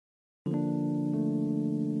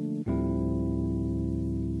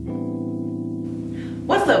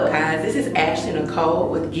What's up, guys? This is Ashley Nicole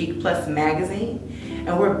with Geek Plus Magazine,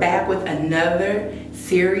 and we're back with another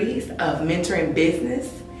series of mentoring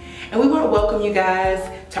business. And we want to welcome you guys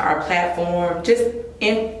to our platform, just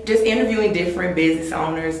interviewing different business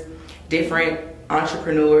owners, different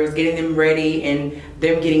entrepreneurs, getting them ready and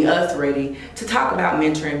them getting us ready to talk about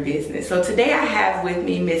mentoring business. So today I have with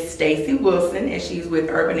me Miss Stacy Wilson, and she's with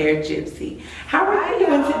Urbanaire Gypsy. How are you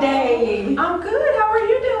doing today? I'm good. How are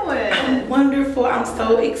you doing? I'm wonderful. I'm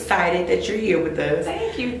so excited that you're here with us.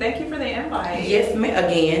 Thank you. Thank you for the invite. Yes,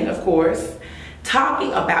 again, of course.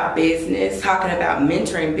 Talking about business, talking about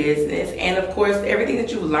mentoring business, and of course everything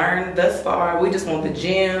that you've learned thus far. We just want the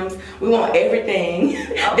gems. We want everything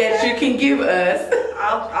that you can give us.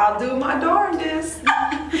 I'll do my darndest.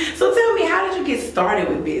 So tell me, how did you get started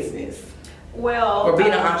with business? Well, or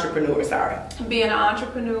being an entrepreneur, sorry. Being an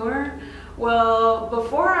entrepreneur. Well,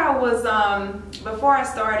 before I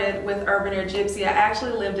started with Urbanaire Gypsy, I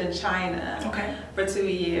actually lived in China for 2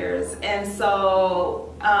 years. And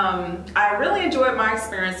so I really enjoyed my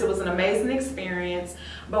experience. It was an amazing experience.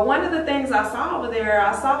 But one of the things I saw over there,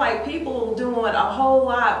 I saw like people doing a whole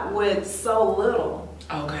lot with so little.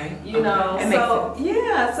 You know, so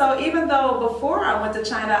yeah, so even though before I went to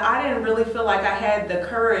China, I didn't really feel like I had the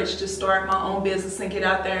courage to start my own business and get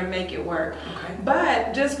out there and make it work.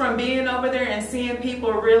 But just from being over there and seeing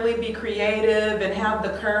people really be creative and have the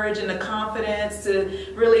courage and the confidence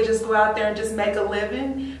to really just go out there and just make a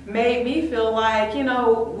living made me feel like, you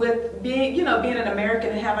know, with being, you know, being an American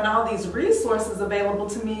and having all these resources available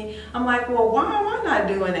to me, I'm like, well, why am I not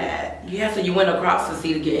doing that? Yeah, so you went across the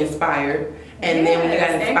sea to get inspired. And then when you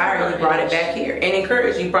got inspired, you brought it back here. And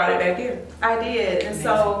encouraged, you brought it back here. I did. And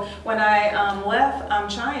so when I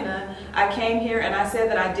left China, I came here and I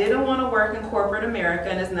said that I didn't want to work in corporate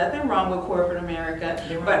America. And there's nothing wrong with corporate America.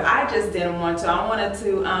 But I just didn't want to. I wanted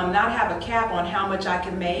to not have a cap on how much I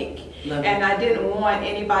could make. And I didn't want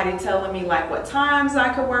anybody telling me like what times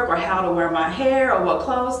I could work or how to wear my hair or what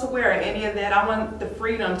clothes to wear or any of that. I wanted the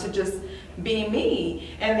freedom to just be me.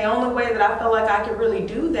 And the only way that I felt like I could really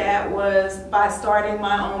do that was by starting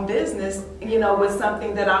my own business, you know, with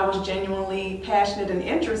something that I was genuinely passionate and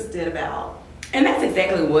interested about. And that's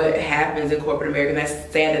exactly what happens in corporate America. That's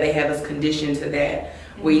sad that they have us conditioned to that.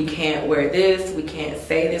 We can't wear this, we can't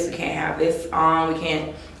say this, we can't have this on, we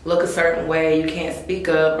can't look a certain way, you can't speak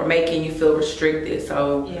up, or making you feel restricted.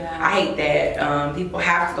 So I hate that. People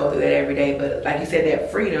have to go through that every day, but like you said,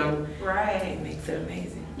 that freedom, it makes it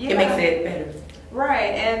amazing. It makes it better.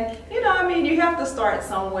 Right, and you know, I mean, you have to start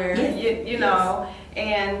somewhere, you know,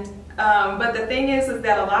 and but the thing is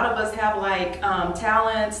that a lot of us have like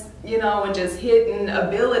talents, you know, and just hidden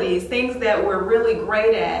abilities, things that we're really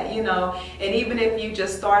great at, you know, and even if you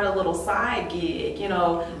just start a little side gig, you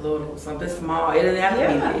know. A little, something small, it doesn't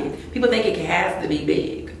have to be big. People think it has to be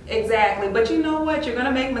big. Exactly, but you know what, you're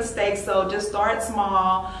gonna make mistakes, so just start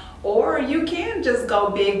small. Or you can just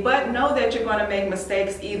go big, but know that you're going to make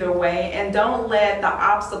mistakes either way, and don't let the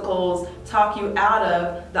obstacles talk you out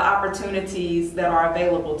of the opportunities that are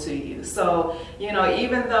available to you. So, you know,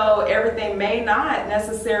 even though everything may not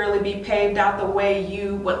necessarily be paved out the way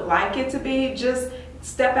you would like it to be, just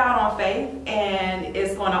step out on faith and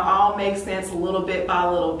it's going to all make sense little bit by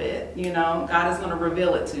little bit. You know, God is going to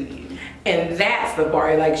reveal it to you. And that's the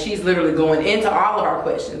part, like she's literally going into all of our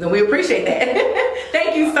questions, and we appreciate that.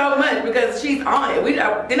 Thank you so much, because she's on it.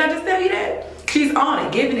 Didn't I just tell you that? She's on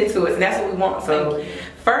it, giving it to us, and that's what we want. So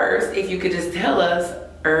first, if you could just tell us,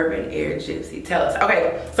 Urbanaire Gypsy, tell us.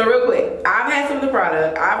 Okay, so real quick, I've had some of the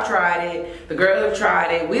product, I've tried it, the girls have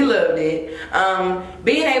tried it, we loved it.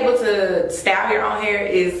 Being able to style your own hair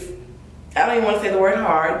is, I don't even want to say the word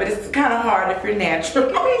hard, but it's kind of hard if you're natural.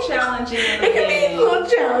 It can be challenging. It can be a little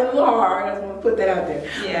challenging, a little hard. I just want to put that out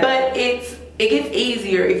there. But it gets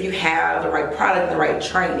easier if you have the right product and the right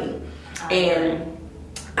training. And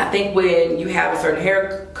I think when you have a certain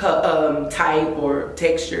hair type or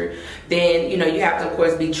texture, then you know you have to of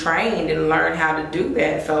course be trained and learn how to do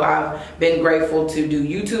that. So I've been grateful to do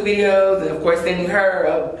YouTube videos, and of course sending her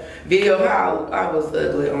a video of how I was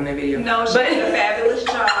ugly on that video. No, she did a fabulous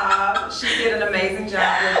job. She did an amazing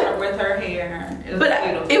job with her hair. It was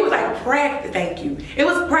beautiful. It was like practice. Thank you. It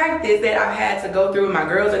was practice that I had to go through. My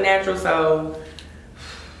girls are natural, so.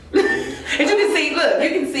 And you can see, look, you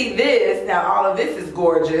can see this. Now all of this is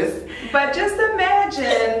gorgeous. But just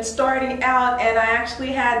imagine starting out, and I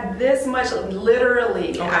actually had this much,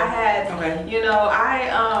 literally. I had, you know,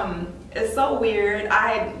 It's so weird.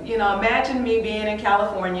 Imagine me being in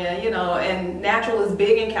California, and natural is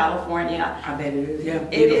big in California. I bet it is, yeah.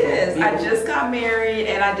 It is. Beautiful. I just got married,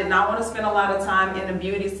 and I did not want to spend a lot of time in the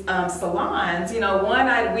beauty salons. We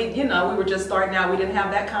were just starting out. We didn't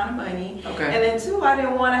have that kind of money. Okay. And then two, I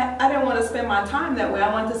didn't want to spend my time that way.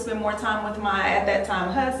 I wanted to spend more time with my, at that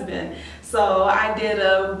time, husband. So I did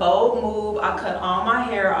a bold move. I cut all my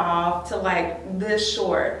hair off to like this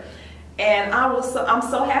short. And I'm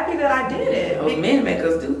so happy that I did it. Oh, men make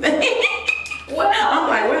us do things. Well, I'm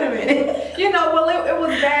like, wait a minute. It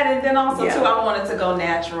was bad, and then also too, I wanted to go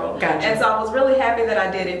natural. Gotcha. And so I was really happy that I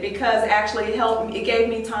did it because actually it gave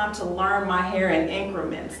me time to learn my hair in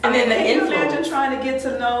increments. And then can you imagine trying to get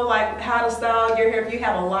to know like how to style your hair if you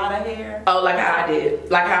have a lot of hair? Oh, like how I did.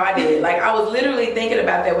 Like I was literally thinking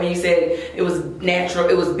about that when you said it was natural.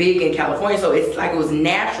 It was big in California, so it's like it was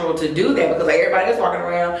natural to do that because like everybody is walking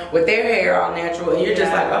around with their hair all natural, and you're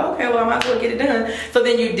just like, oh, okay, well I might as well get it done. So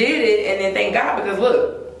then you did it, and then thank God, because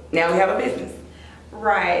look, now we have a business.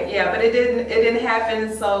 Right, yeah, but it didn't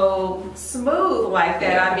happen so smooth like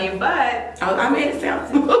that. Yeah. I mean, but I made it sound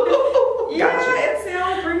smooth. Yeah, Gotcha. it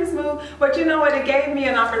sounds pretty smooth. But you know what? It gave me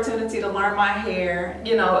an opportunity to learn my hair,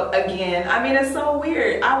 again. I mean, it's so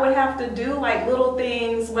weird. I would have to do like little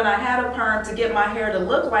things when I had a perm to get my hair to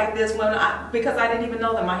look like this because I didn't even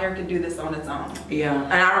know that my hair could do this on its own. Yeah,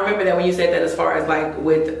 and I remember that when you said that as far as like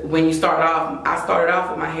when you started off, I started off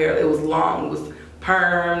with my hair, it was long, it was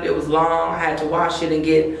permed, it was long. I had to wash it and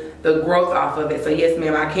get the growth off of it. So yes,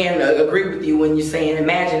 ma'am, I can agree with you when you're saying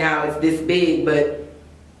imagine how it's this big, but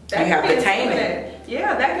you have to tame it.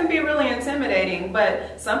 Yeah, that can be really intimidating,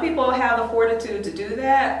 but some people have the fortitude to do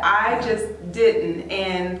that. I just didn't,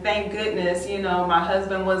 and thank goodness, my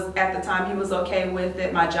husband was, at the time, he was okay with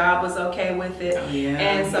it. My job was okay with it. Oh, yeah,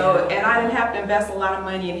 and I didn't have to invest a lot of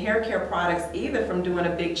money in hair care products either from doing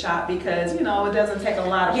a big chop because, it doesn't take a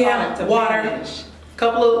lot of product to water. manage.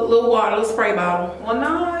 Couple of little water, little spray bottle. Well,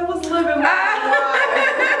 no, it was a little bit more water.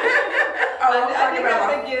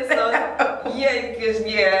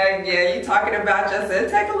 You're talking about just it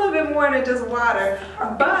take a little bit more than just water.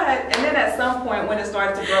 And then at some point when it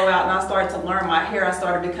started to grow out and I started to learn my hair, I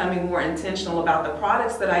started becoming more intentional about the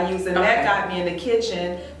products that I use, and that got me in the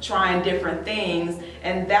kitchen trying different things,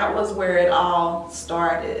 and that was where it all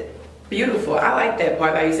started. Beautiful. I like that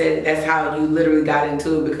part that you said that's how you literally got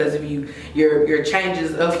into it because of your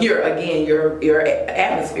changes of your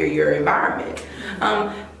atmosphere, your environment.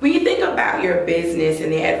 When you think about your business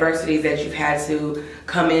and the adversities that you've had to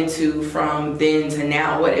come into from then to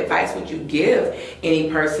now, what advice would you give any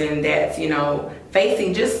person that's,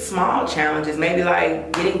 facing just small challenges, maybe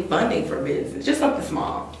like getting funding for business, just something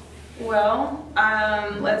small? Well,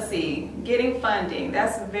 let's see, getting funding,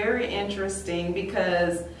 that's very interesting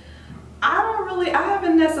because I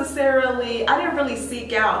didn't really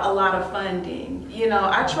seek out a lot of funding.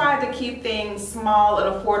 I tried to keep things small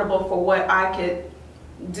and affordable for what I could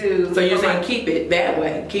do. So you're saying keep it that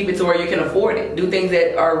way, keep it to where you can afford it, do things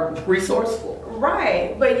that are resourceful.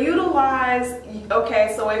 Right, but utilize,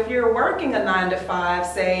 so if you're working a 9-to-5,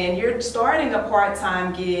 say, and you're starting a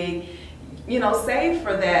part-time gig, save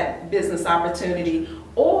for that business opportunity,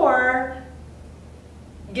 or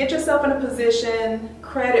get yourself in a position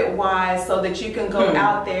credit-wise so that you can go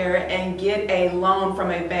out there and get a loan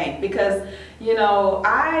from a bank, because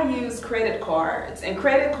I use credit cards, and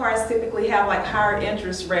credit cards typically have like higher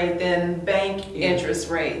interest rate than bank interest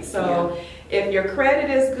rate. So if your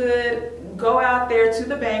credit is good, go out there to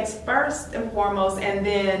the banks first and foremost, and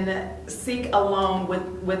then seek a loan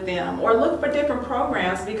with them, or look for different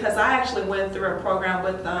programs, because I actually went through a program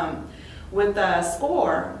with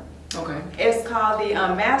SCORE. Okay. It's called the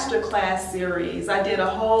Masterclass series. I did a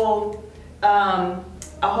whole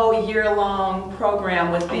year-long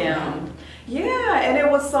program with them. Yeah, and it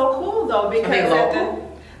was so cool though because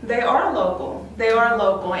they are local. They are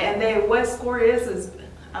local, and what SCORE is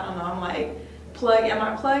I don't know. I'm like, am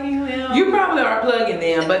I plugging them? You probably are plugging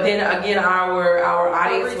them, but then again, our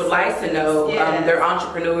audience would like to know. They're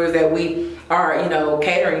entrepreneurs that we are,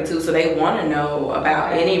 catering to, so they want to know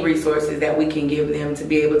about any resources that we can give them to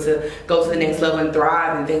be able to go to the next level and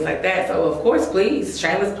thrive and things like that. So of course, please,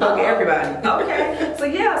 shameless plug everybody. Okay,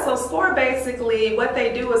 so SCORE basically, what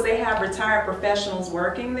they do is they have retired professionals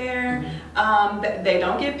working there. They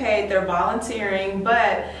don't get paid; they're volunteering,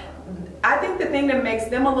 but I think the thing that makes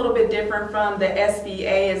them a little bit different from the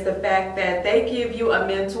SBA is the fact that they give you a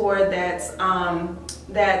mentor that's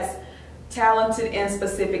talented in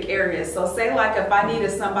specific areas. So say like if I needed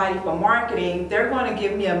somebody for marketing, they're going to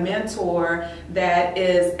give me a mentor that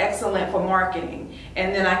is excellent for marketing.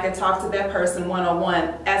 And then I can talk to that person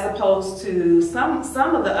one-on-one, as opposed to some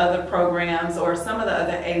of the other programs or some of the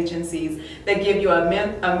other agencies that give you a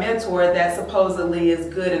mentor that supposedly is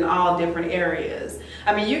good in all different areas.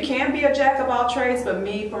 I mean, you can be a jack of all trades, but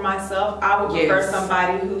me, for myself, I would prefer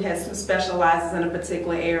somebody who specializes in a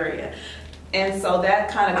particular area. And so that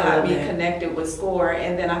kind of got me connected with SCORE,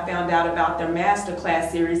 and then I found out about their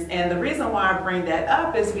masterclass series. And the reason why I bring that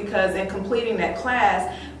up is because in completing that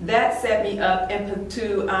class, that set me up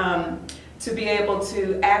to be able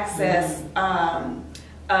to access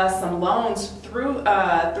some loans through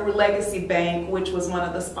Legacy Bank, which was one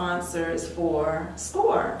of the sponsors for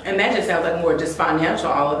SCORE. And that just sounds like more just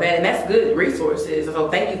financial, all of that, and that's good resources. So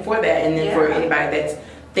thank you for that. And then for anybody that's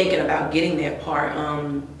thinking about getting that part.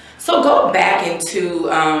 So go back into,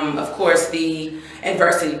 of course, the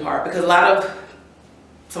adversity part, because a lot of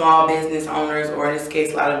small business owners, or in this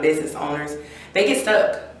case, a lot of business owners, they get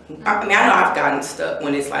stuck. I mean, I know I've gotten stuck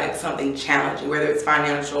when it's like something challenging, whether it's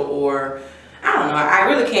financial or, I don't know, I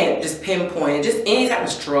really can't just pinpoint just any type of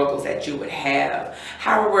struggles that you would have.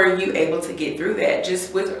 How were you able to get through that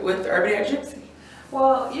just with Urbanaire Gypsy?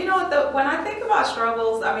 Well, you know, when I think about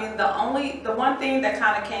struggles, I mean, the one thing that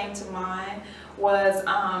kind of came to mind was,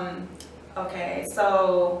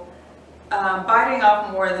 biting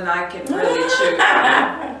off more than I can really chew.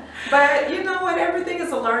 But you know what? Everything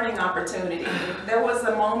is a learning opportunity. There was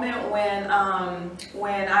a moment when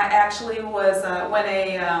I actually was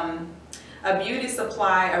a beauty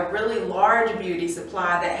supply, a really large beauty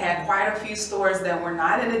supply that had quite a few stores that were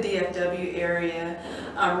not in the DFW area,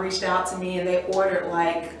 reached out to me, and they ordered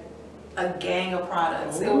like a gang of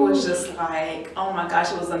products. It was just like, oh my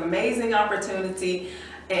gosh, it was an amazing opportunity.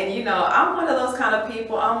 And you know, I'm one of those kind of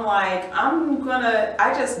people, I'm like,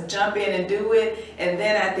 I just jump in and do it, and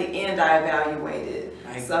then at the end I evaluate it.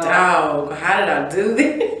 Like, so, dog, how did I do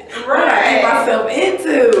this? Right. What did I get myself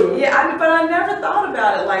into? Yeah, but I never thought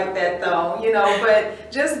about it like that though, you know,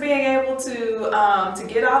 but just being able to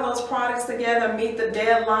get all those products together, meet the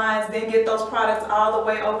deadlines, then get those products all the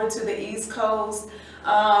way over to the East Coast.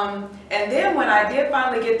 And then when I did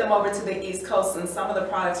finally get them over to the East Coast and some of the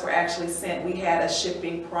products were actually sent, we had a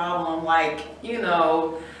shipping problem, like, you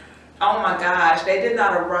know, oh my gosh, they did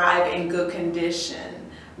not arrive in good condition.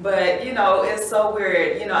 But, you know, it's so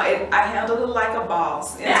weird, you know, I handled it like a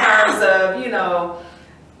boss in terms of, you know,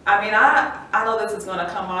 I mean, I know this is going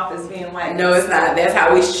to come off as being like... No, it's not. That's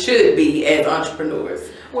how we should be as entrepreneurs.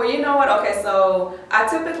 Well, you know what? Okay, so I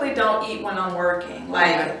typically don't eat when I'm working.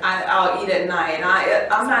 Like, I'll eat at night. And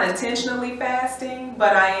I'm not intentionally fasting,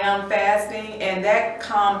 but I am fasting, and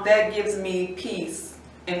that gives me peace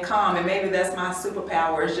and calm. And maybe that's my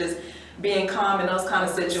superpower, is just being calm in those kind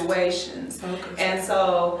of situations. And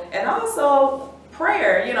so, and also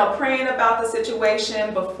prayer, you know, praying about the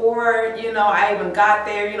situation before, you know, I even got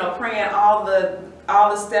there, you know, praying all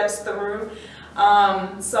the steps through.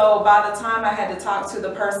 So by the time I had to talk to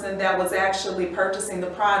the person that was actually purchasing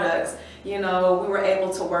the products, you know, we were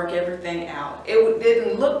able to work everything out. It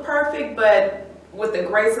didn't look perfect, but with the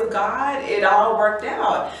grace of God, it all worked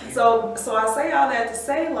out. So I say all that to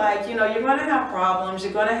say, like, you know, you're going to have problems,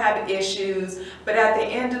 you're going to have issues, but at the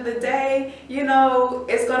end of the day, you know,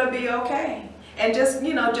 it's going to be okay. And just,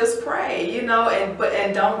 you know, just pray, you know,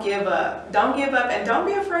 and don't give up. Don't give up, and don't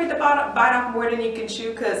be afraid to bite off more than you can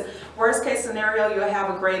chew, because worst case scenario, you'll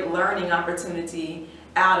have a great learning opportunity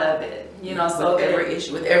out of it, you know. So with every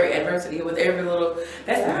issue, with every adversity, with every little,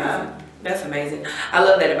 that's amazing. That's amazing. I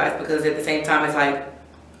love that advice, because at the same time, it's like,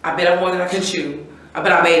 I bit off more than I can chew. I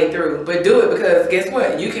bet I made it through. But do it, because guess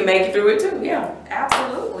what? You can make it through it too. Yeah.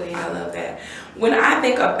 Absolutely. I love that. When I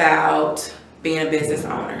think about being a business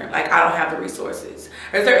owner, like, I don't have the resources.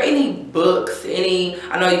 Is there any books,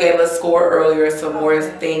 I know you gave us SCORE earlier, some more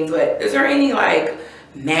things, but is there any like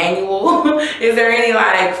manual? Is there any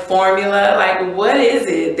like formula? Like, what is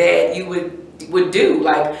it that you would do,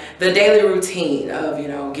 like the daily routine of, you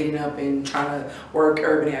know, getting up and trying to work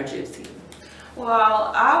Urbanaire Gypsy?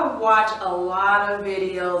 Well, I watch a lot of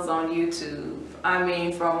videos on YouTube. I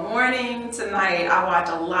mean, from morning to night, I watch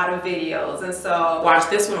a lot of videos, and so... Watch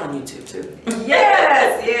this one on YouTube too.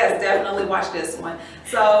 Yes, definitely watch this one.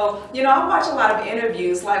 So, you know, I watch a lot of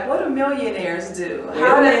interviews, like, what do millionaires do?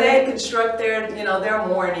 How do they construct their, you know, their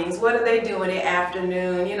mornings? What do they do in the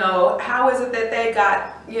afternoon? You know, how is it that they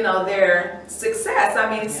got, you know, their success? I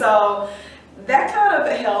mean, so... that kind of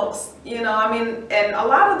helps, you know. I mean, and a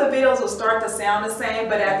lot of the videos will start to sound the same,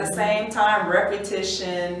 but at the same time,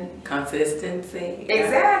 repetition, consistency.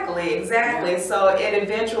 Exactly. Yeah. So it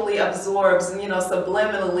eventually absorbs, you know,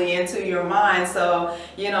 subliminally into your mind. So,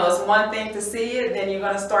 you know, it's one thing to see it, then you're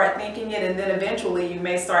going to start thinking it, and then eventually you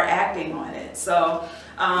may start acting on it. So,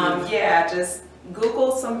 yeah, just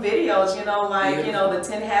Google some videos, you know, like, you know, the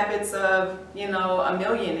 10 habits of, you know, a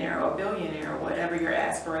millionaire or billionaire, or whatever your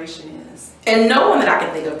aspiration is. And no one that I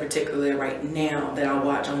can think of particularly right now that I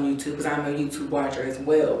watch on YouTube, because I'm a YouTube watcher as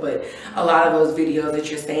well, but a lot of those videos that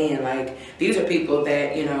you're saying, like, these are people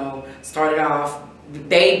that, you know, started off,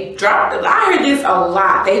 they dropped, I hear this a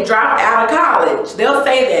lot, they dropped out of college. They'll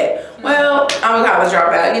say that, well, I'm a college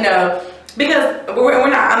dropout, you know, because we're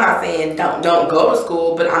not, I'm not saying don't go to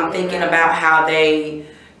school, but I'm thinking about how they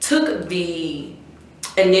took the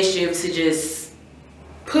initiative to just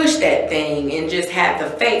push that thing and just have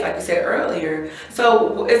the faith, like you said earlier.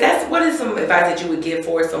 So what is some advice that you would give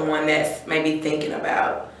for someone that's maybe thinking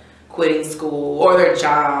about quitting school or their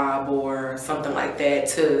job or something like that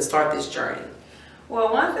to start this journey?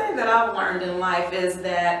 Well, one thing that I've learned in life is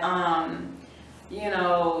that, you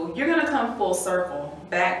know, you're going to come full circle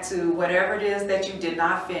back to whatever it is that you did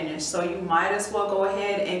not finish. So you might as well go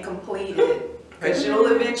ahead and complete it, because you'll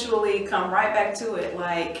eventually come right back to it.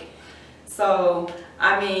 Like, so,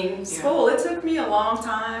 I mean, school, it took me a long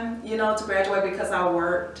time, you know, to graduate, because I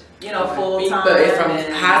worked, you know, full time. But from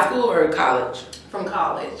high school or college? From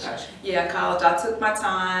college. Gotcha. Yeah, college. I took my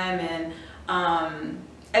time, and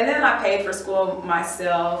then I paid for school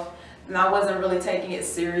myself. And I wasn't really taking it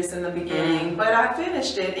serious in the beginning, but I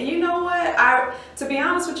finished it. And you know what? To be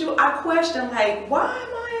honest with you, I questioned, like, why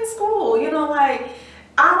am I in school? You know, like,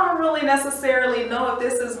 I don't really necessarily know if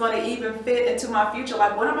this is going to even fit into my future.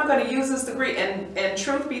 Like, when am I going to use this degree? And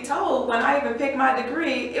truth be told, when I even picked my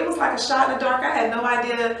degree, it was like a shot in the dark. I had no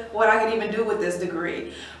idea what I could even do with this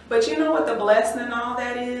degree. But you know what the blessing in all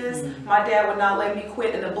that is? My dad would not let me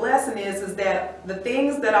quit. And the blessing is that the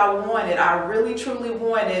things that I wanted, I really truly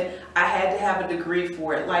wanted, I had to have a degree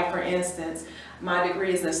for it. Like, for instance, my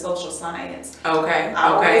degree is in social science. Okay. I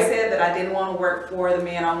always said that I didn't want to work for the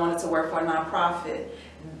man. I wanted to work for a nonprofit.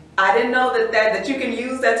 I didn't know that you can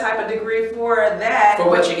use that type of degree for that. For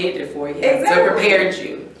what you needed it for, yeah. Exactly. So it prepared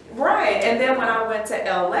you. Right. And then when I went to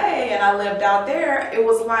LA and I lived out there, it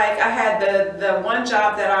was like I had the one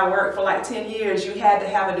job that I worked for like 10 years. You had to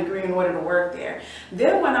have a degree in order to work there.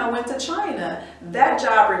 Then when I went to China, that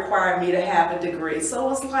job required me to have a degree. So it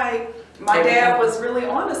was like my dad was really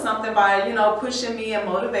onto something by, you know, pushing me and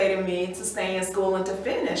motivating me to stay in school and to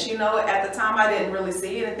finish. You know, at the time I didn't really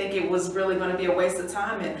see it and think it was really going to be a waste of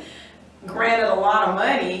time. And granted, a lot of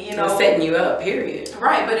money, you know. It was setting you up, period.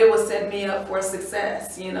 Right, but it was setting me up for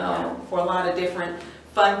success, you know, for a lot of different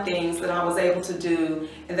fun things that I was able to do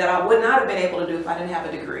and that I would not have been able to do if I didn't have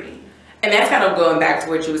a degree. And that's kind of going back to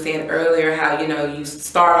what you were saying earlier, how, you know, you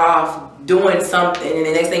start off doing something and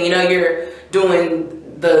the next thing you know, you're doing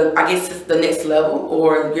I guess it's the next level,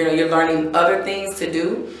 or, you know, you're learning other things to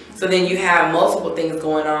do. So then you have multiple things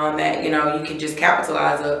going on that, you know, you can just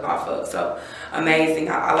capitalize off of. So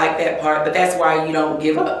amazing. I like that part, but that's why you don't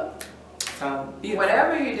give up. So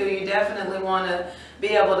whatever you do, you definitely want to be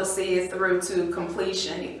able to see it through to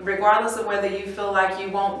completion, regardless of whether you feel like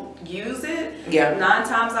you won't use it. Yeah. 9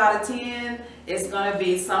 times out of 10, it's going to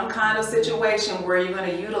be some kind of situation where you're going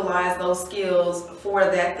to utilize those skills for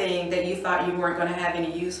that thing that you thought you weren't going to have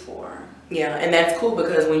any use for. Yeah, and that's cool,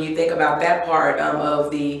 because when you think about that part of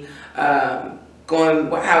the going,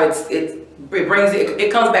 how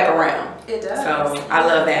it comes back around. It does. So I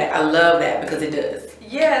love that because it does.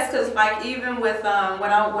 Yes, because like even with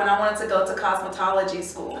when I wanted to go to cosmetology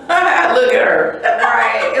school. Look at her.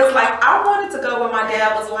 Right. It was like I wanted to go, but my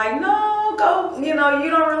dad was like, no, go. You know, you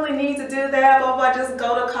don't really need to do that. Blah blah. Just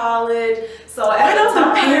go to college. So I know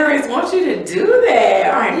some parents want you to do that.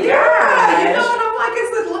 Oh my gosh. You know what I'm like?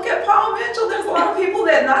 It's like, look at Paul Mitchell. There's a lot of people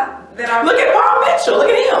that are. Look at Paul Mitchell. Look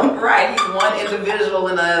at him. Right. He's one individual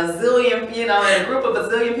in a zillion. You know, in a group of a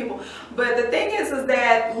zillion people. But the thing is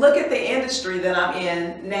that look at the industry that I'm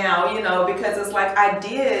in now, you know, because it's like I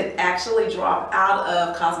did actually drop out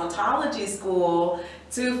of cosmetology school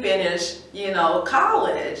to finish, you know,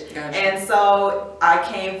 college. Gotcha. And so I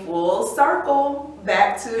came full circle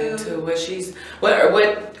back to what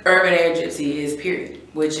Urbanaire Gypsy is, period.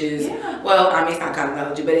 Which is, well, I mean, it's not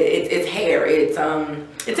cosmetology, but it's hair. It's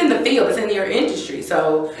in the field. It's in your industry.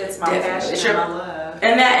 So it's my passion and my love.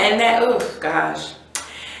 And that, oh gosh.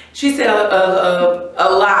 She said a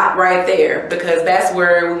lot right there, because that's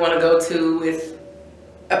where we want to go to with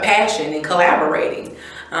a passion and collaborating.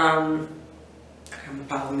 I'm gonna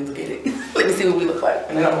pause and look at it. Let me see what we look like.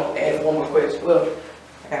 And then I'm gonna ask one more question. Well,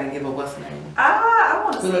 I gotta give a what's the name. I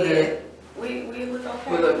want to see good. it. We look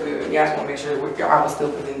okay. We look good. Yeah, I just want to make sure I was still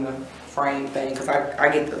within the frame thing because I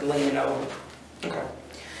get the leaning over. Okay.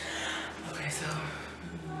 Okay,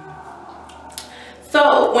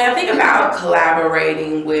 so when I think about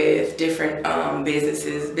collaborating with different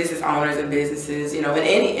business owners and businesses, you know, in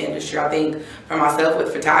any industry, I think for myself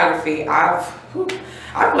with photography, I've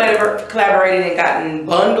collaborated and gotten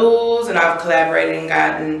bundles, and I've collaborated and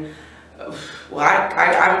gotten,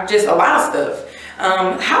 I'm just a lot of stuff.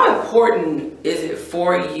 How important is it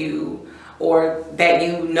for you, or that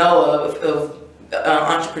you know of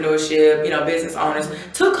entrepreneurship, you know, business owners,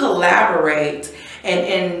 to collaborate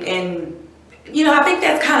and you know, I think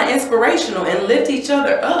that's kind of inspirational and lift each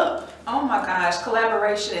other up. Oh my gosh,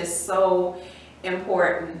 collaboration is so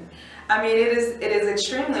important. I mean, it is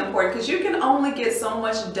extremely important because you can only get so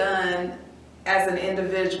much done as an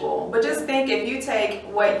individual. But just think, if you take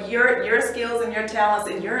what your skills and your talents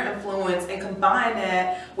and your influence and combine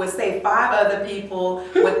that with, say, 5 other people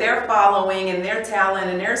with their following and their talent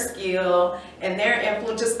and their skill and their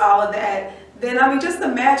influence, just all of that, then I mean, just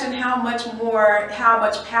imagine how much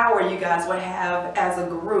power you guys would have as a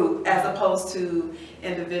group as opposed to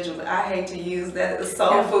individuals. I hate to use that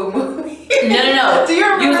soul food movie. No. Do you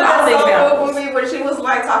remember that soul food movie where she was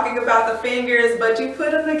like talking about the fingers, but you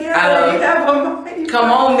put them together and you have a mighty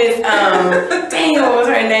Come on, Miss, dang, what was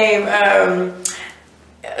her name?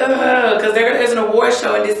 Because there's an award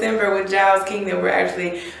show in December with Giles King that we're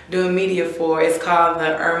actually doing media for. It's called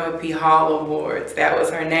the Irma P. Hall Awards. That was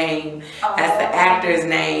her name. That's the actor's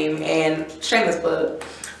name, and shameless plug.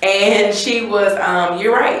 And she was,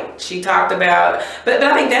 you're right, she talked about, but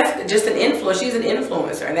I think that's just an influence. She's an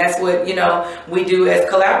influencer, and that's what, you know, we do as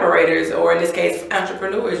collaborators, or in this case,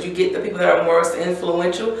 entrepreneurs. You get the people that are most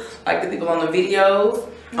influential, like the people on the videos,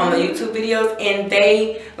 on the YouTube videos, and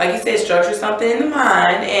they, like you said, structure something in the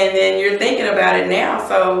mind, and then you're thinking about it now.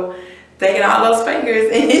 So taking all those fingers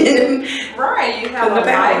and right, you have a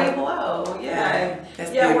mighty blow.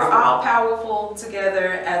 Yeah, we're all powerful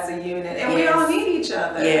together as a unit, and we all need each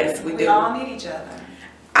other. Yes, we do. We all need each other.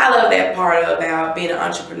 I love that part about being an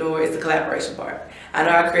entrepreneur, is the collaboration part. I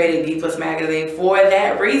know I created B Plus Magazine for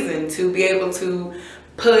that reason, to be able to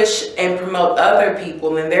push and promote other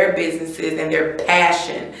people and their businesses and their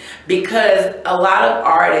passion, because a lot of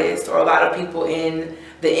artists or a lot of people in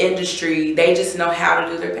the industry, they just know how to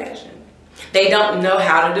do their passion. They don't know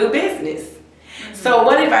how to do business. So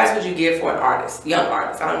what advice would you give for an artist, young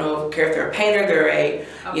artist? I don't know if they're a painter, they're a,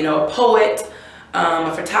 you know, a poet,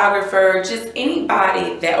 a photographer, just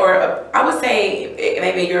anybody that, or I would say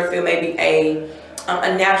maybe in your field, maybe a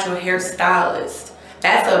natural hairstylist.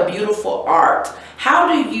 That's a beautiful art.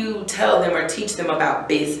 How do you tell them or teach them about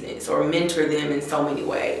business or mentor them in so many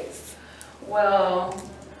ways? Well,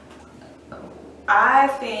 I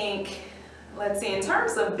think, let's see, in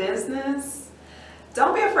terms of business,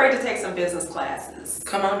 don't be afraid to take some business classes.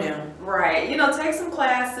 Come on now. Right. You know, take some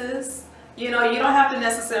classes. You know, you don't have to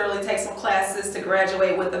necessarily take some classes to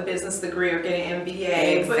graduate with a business degree or get an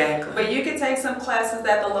MBA. Exactly. But you can take some classes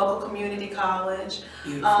at the local community college.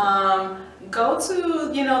 Go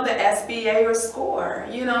to, you know, the SBA or SCORE,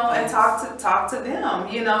 you know, and talk to them,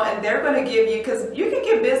 you know, and they're going to give you, because you can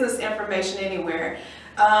get business information anywhere.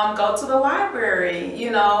 Go to the library, you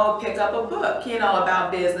know, pick up a book, you know,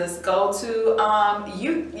 about business. Go to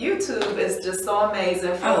YouTube is just so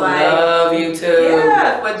amazing for I love YouTube.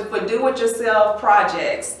 Yeah, for do-it-yourself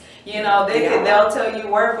projects. You know, they'll tell you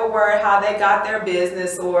word for word how they got their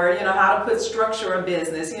business, or, you know, how to put structure a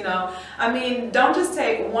business, you know. I mean, don't just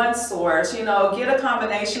take one source, you know, get a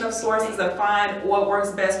combination of sources and find what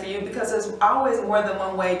works best for you, because there's always more than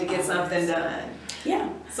one way to get something done.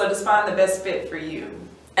 Yeah. So just find the best fit for you.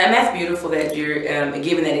 And that's beautiful that you're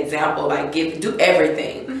giving that example, like do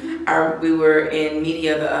everything. We were in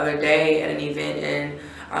media the other day at an event,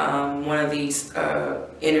 and one of these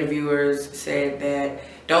interviewers said that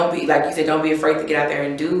don't be, like you said, don't be afraid to get out there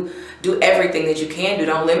and do everything that you can do.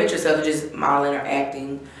 Don't limit yourself to just modeling or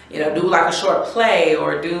acting. You know, do like a short play,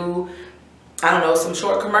 or do, I don't know, some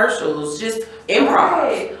short commercials. Just improv.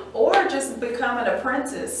 Right. Or just become an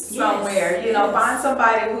apprentice somewhere. You know, find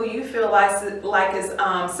somebody who you feel like is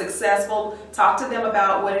successful. Talk to them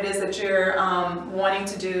about what it is that you're wanting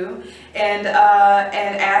to do, and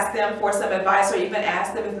ask them for some advice, or even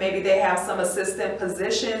ask them if maybe they have some assistant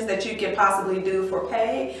positions that you can possibly do for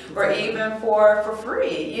pay, or even for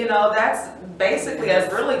free. You know, that's basically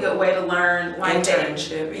a really good way to learn. Like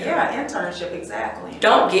internship. Internship, exactly.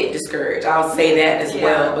 Don't get discouraged. I'll say that as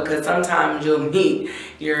well, because sometimes you'll meet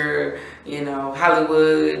your, you know,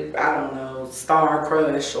 Hollywood, I don't know, star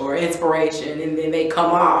crush or inspiration, and then they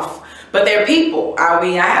come off. But they're people. I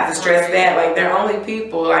mean, I have to stress that. Like, they're only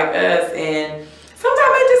people like us, and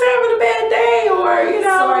sometimes they just having a bad day, or, you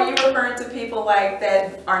know. So are you referring to people like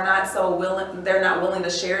that are not so willing, they're not willing to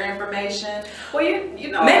share information? Well,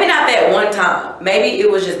 you know. Maybe not that one time. Maybe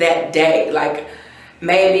it was just that day. Like,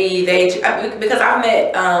 maybe because I've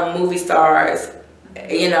met movie stars,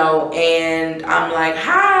 you know, and I'm like,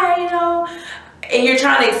 hi, you know, and you're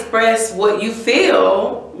trying to express what you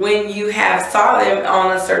feel when you have saw them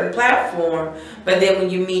on a certain platform, but then when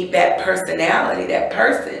you meet that personality, that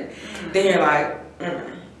person, then you're like,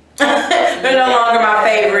 they're no longer my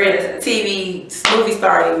favorite movie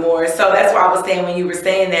star anymore. So that's why I was saying, when you were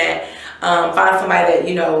saying that, find somebody that,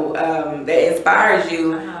 you know, that inspires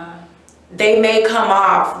you. They may come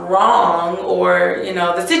off wrong, or, you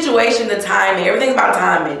know, the situation, the timing, everything's about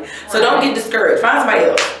timing. So don't get discouraged. Find somebody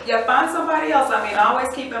else. Yeah, find somebody else. I mean, always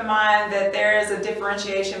keep in mind that there is a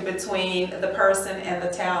differentiation between the person and the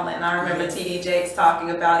talent. I remember T.D. Jakes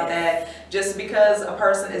talking about that. Just because a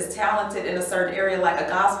person is talented in a certain area, like a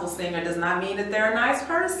gospel singer, does not mean that they're a nice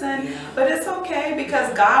person. Yeah. But it's okay,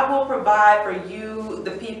 because God will provide for you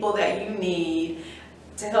the people that you need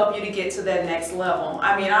to help you to get to that next level.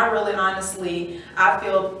 I mean, I really honestly, I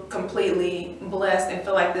feel completely blessed and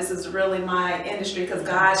feel like this is really my industry, because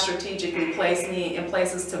God strategically placed me in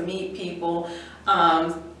places to meet people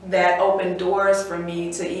that open doors for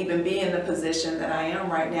me to even be in the position that I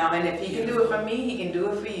am right now. And if He can do it for me, He can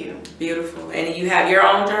do it for you. Beautiful. And you have your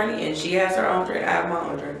own journey, and she has her own journey. I have my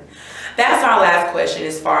own journey. That's our last question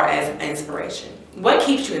as far as inspiration. What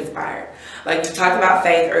keeps you inspired? Like, you talked about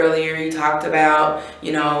faith earlier. You talked about,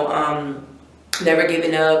 you know, never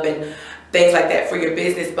giving up and things like that for your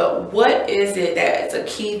business. But what is it that's a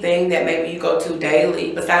key thing that maybe you go to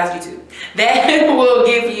daily, besides YouTube, that will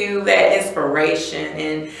give you that inspiration?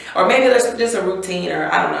 And, or maybe there's just a routine,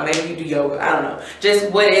 or I don't know, maybe you do yoga. I don't know.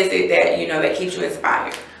 Just what is it that, you know, that keeps you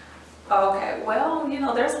inspired? Okay, well, you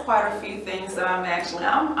know, there's quite a few things that I'm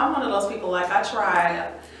one of those people, like,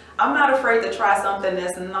 I'm not afraid to try something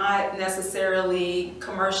that's not necessarily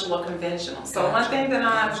commercial or conventional. So one thing that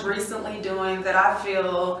I'm recently doing that I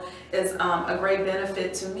feel is a great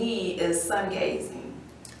benefit to me is sun gazing.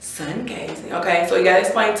 Sun gazing. Okay, so you gotta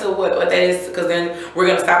explain to what that is, because then we're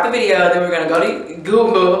gonna stop the video, then we're gonna go to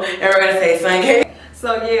Google, and we're gonna say sun gazing.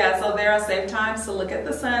 So yeah, so there are safe times to look at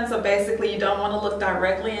the sun. So basically, you don't want to look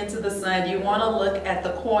directly into the sun. You want to look at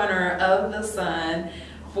the corner of the sun.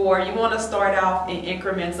 You want to start off in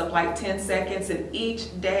increments of like 10 seconds, and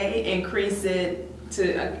each day increase it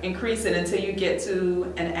until you get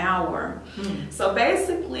to an hour. So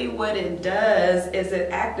basically what it does is it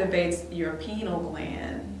activates your pineal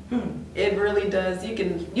gland. It really does. You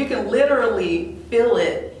can literally feel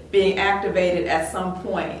it being activated at some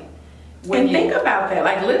point. And think about that,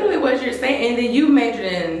 like literally what you're saying. And then you majored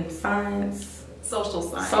in science? Social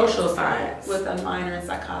science. Social science. With a minor in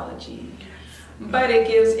psychology. But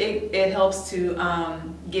it helps to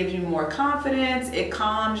give you more confidence. It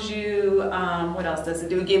calms you. What else does it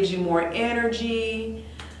do? It gives you more energy.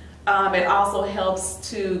 It also helps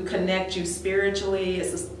to connect you spiritually.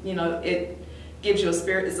 It's it gives you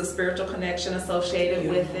it's a spiritual connection associated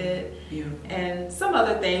with it. And some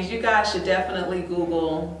other things. You guys should definitely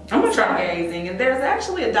Google stargazing. And there's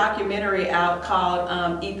actually a documentary out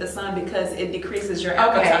called Eat the Sun, because it decreases your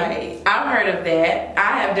appetite. Okay, I've heard of that.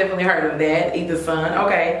 I have definitely heard of that. Eat the Sun.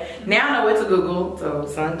 Okay, now I know what to Google. So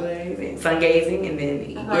sun gazing, and then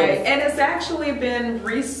eat. Right. Yes. And it's actually been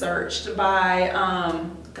researched by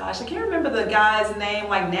gosh, I can't remember the guy's name.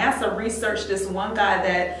 Like, NASA researched this one guy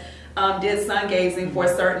that did sun gazing for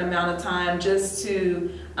a certain amount of time, just to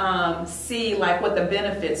see like what the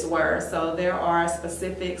benefits were. So there are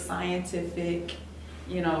specific scientific,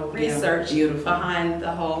 research behind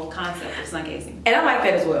the whole concept of sun gazing. And I like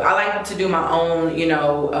that as well. I like to do my own,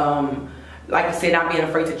 like I said, not being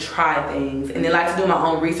afraid to try things, and then like to do my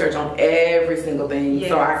own research on every single thing. Yes.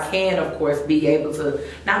 So I can, of course, be able to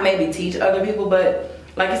not maybe teach other people, but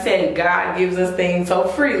like you said, God gives us things so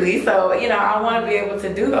freely. So, I want to be able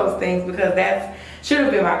to do those things, because that should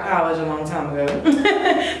have been my college a long time ago.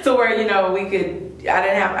 To where, we could,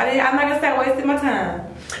 I'm not going to start wasting my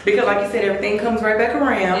time. Because like you said, everything comes right back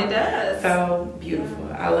around. It does. So, beautiful.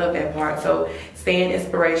 Yeah. I love that part. So, staying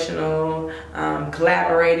inspirational,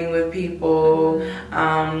 collaborating with people,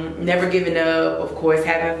 never giving up, of course,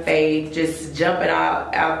 having faith, just jumping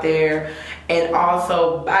out there. and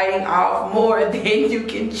also biting off more than you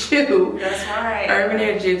can chew. That's right.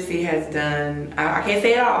 Urbanaire Gypsy has done, I can't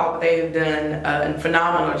say it all, but they've done a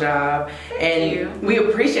phenomenal job. Thank you. We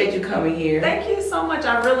appreciate you coming here. Thank you so much.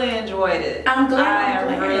 I really enjoyed it. I'm glad.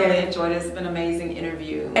 I really enjoyed it. It's been an amazing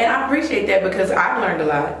interview. And I appreciate that because I've learned a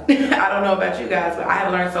lot. I don't know about you guys, but I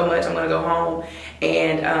have learned so much. I'm going to go home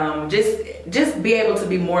and just be able to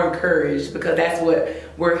be more encouraged, because that's what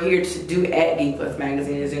we're here to do at Geek Plus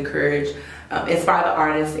Magazine, is encourage, inspire the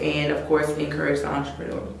artists, and of course encourage the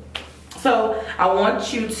entrepreneur. So I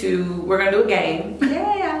want you to, we're going to do a game.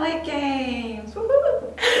 Yay, I like games.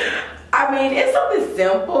 Woo-hoo. I mean, it's something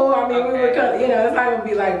simple. I mean, we were, you know, it's not going to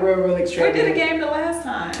be like real extreme. We did a game the last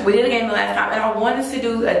time. We did a game the last time, and I wanted to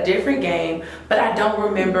do a different game, but I don't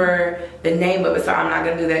remember the name of it, so I'm not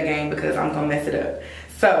going to do that game because I'm going to mess it up.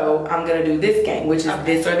 So I'm going to do this game, which is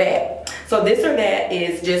this or that. So this or that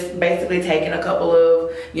is just basically taking a couple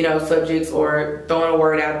of, you know, subjects or throwing a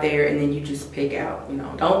word out there, and then you just pick out, you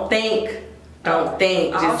know, don't think, just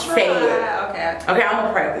say it. Okay, I'm going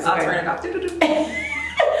to practice. I'll turn it off.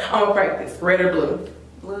 I'm gonna practice. Red or blue?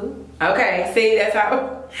 Blue. Okay, see, that's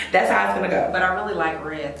how it's gonna go. But I really like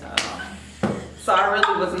red though. So I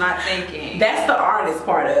really was not thinking. That's the artist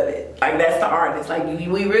part of it. Like, that's the artist. Like,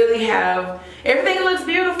 we really have, everything looks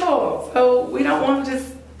beautiful. So we don't want to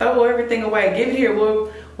just throw everything away. Give it here,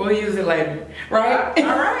 we'll use it later. Right? All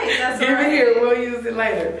right, that's Give right. it here, we'll use it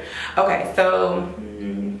later. Okay, so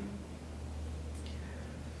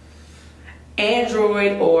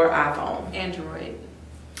Android or iPhone? Android.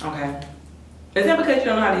 Okay. Is that because you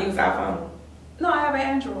don't know how to use iPhone? No, I have an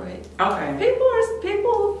Android. Okay.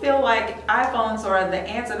 People feel like iPhones are the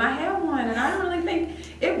answer, and I have one, and I don't really think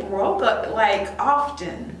it broke up like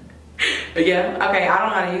often. Yeah. Okay. I don't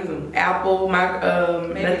know how to use them. Apple,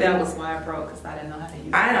 maybe nothing. that was why I broke, because I didn't know how to use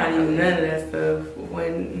it. I didn't know how to use none of that stuff.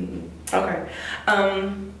 When okay.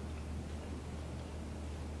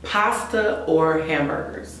 Pasta or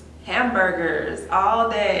hamburgers? Hamburgers all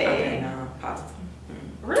day. Okay, no, pasta.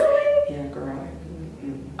 Really? Yeah, girl.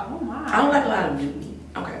 Oh my. I don't like a lot of meat.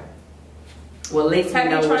 Okay. Well, at least have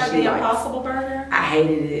we know you what tried she the likes. Impossible Burger? I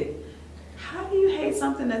hated it. How do you hate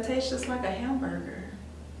something that tastes just like a hamburger?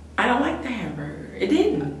 I don't like the hamburger. It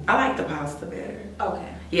didn't. I like the pasta better.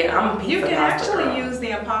 Okay. Yeah, I'm a pizza You can pasta actually girl. use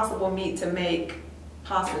the Impossible meat to make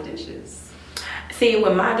pasta dishes. See,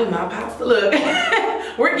 when I do my pasta, look,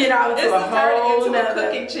 we're getting out into a whole nother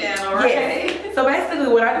cooking channel, right? Yes. So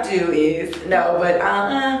basically what I do is,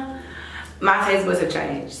 my taste buds have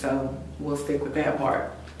changed, so we'll stick with that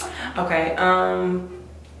part. Okay,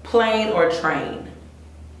 plane or train?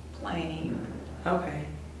 Plane. Okay.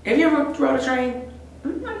 Have you ever rode a train?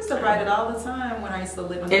 I used to ride it all the time when I used to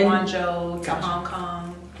live in Guangzhou to Hong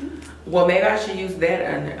Kong. Well, maybe I should use that.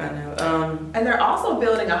 And they're also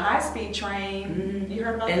building a high-speed train. You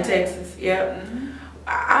heard about that? In Texas, yep.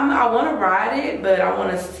 I want to ride it, but I want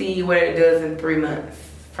to see what it does in 3 months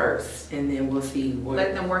first, and then we'll see what.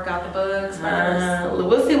 Let them work out the bugs first.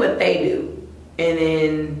 We'll see what they do, and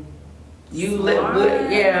then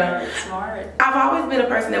Smart. I've always been a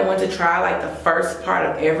person that wanted to try like the first part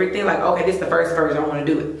of everything. Like, okay, this is the first version, I want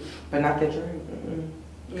to do it, but not the dream.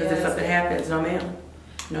 Because if something happens, no ma'am.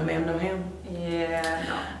 No ma'am, no ham. Yeah,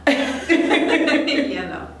 no. Yeah,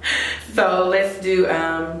 no. So let's do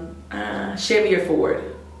Chevy or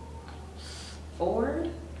Ford? Ford?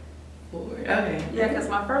 Ford, okay. Yeah, because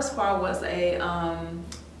my first car was a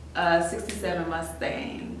 67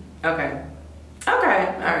 Mustang. Okay.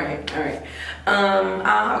 Okay, all right.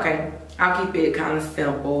 Okay, I'll keep it kind of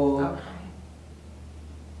simple. Okay.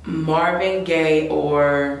 Marvin Gaye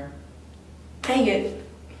or, dang it.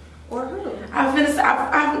 Or who? I forgot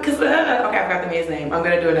the man's name. I'm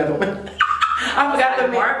gonna do another one. I forgot the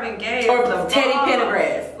man. Marvin Gaye. Or Teddy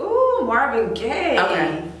Pendergrass. Ooh, Marvin Gaye.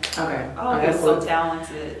 Okay. Oh, he's so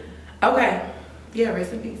talented. Okay. Yeah,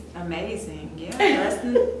 rest in peace. Amazing. Yeah,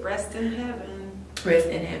 rest in heaven. Rest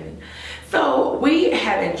in heaven. So we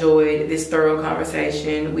have enjoyed this thorough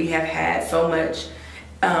conversation. We have had so much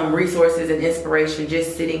resources and inspiration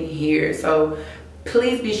just sitting here. So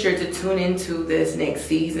please be sure to tune into this next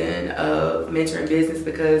season of Mentoring Business,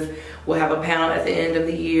 because we'll have a panel at the end of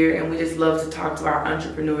the year, and we just love to talk to our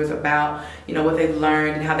entrepreneurs about, you know, what they've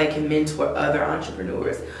learned and how they can mentor other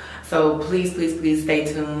entrepreneurs. So please stay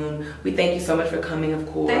tuned. We thank you so much for coming, of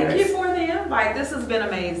course. Thank you for the invite. This has been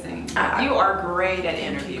amazing. You are great at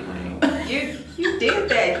interviewing. You did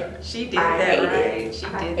that. She did that right. She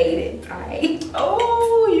did it.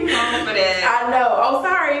 Oh, you wrong for that. I know. Oh,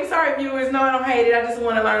 sorry viewers. No, I don't hate it. I just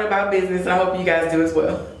want to learn about business, and I hope you guys do as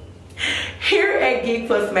well. Here at Geek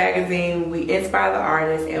Plus Magazine, we inspire the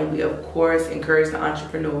artist and we, of course, encourage the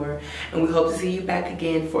entrepreneur. And we hope to see you back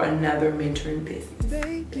again for another Mentoring Business.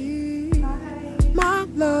 Baby, my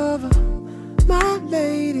lover, my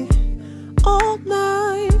lady, all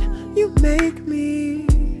night you make me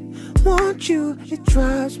want you. It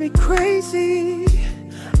drives me crazy.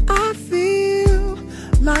 I feel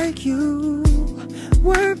like you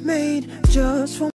were made just for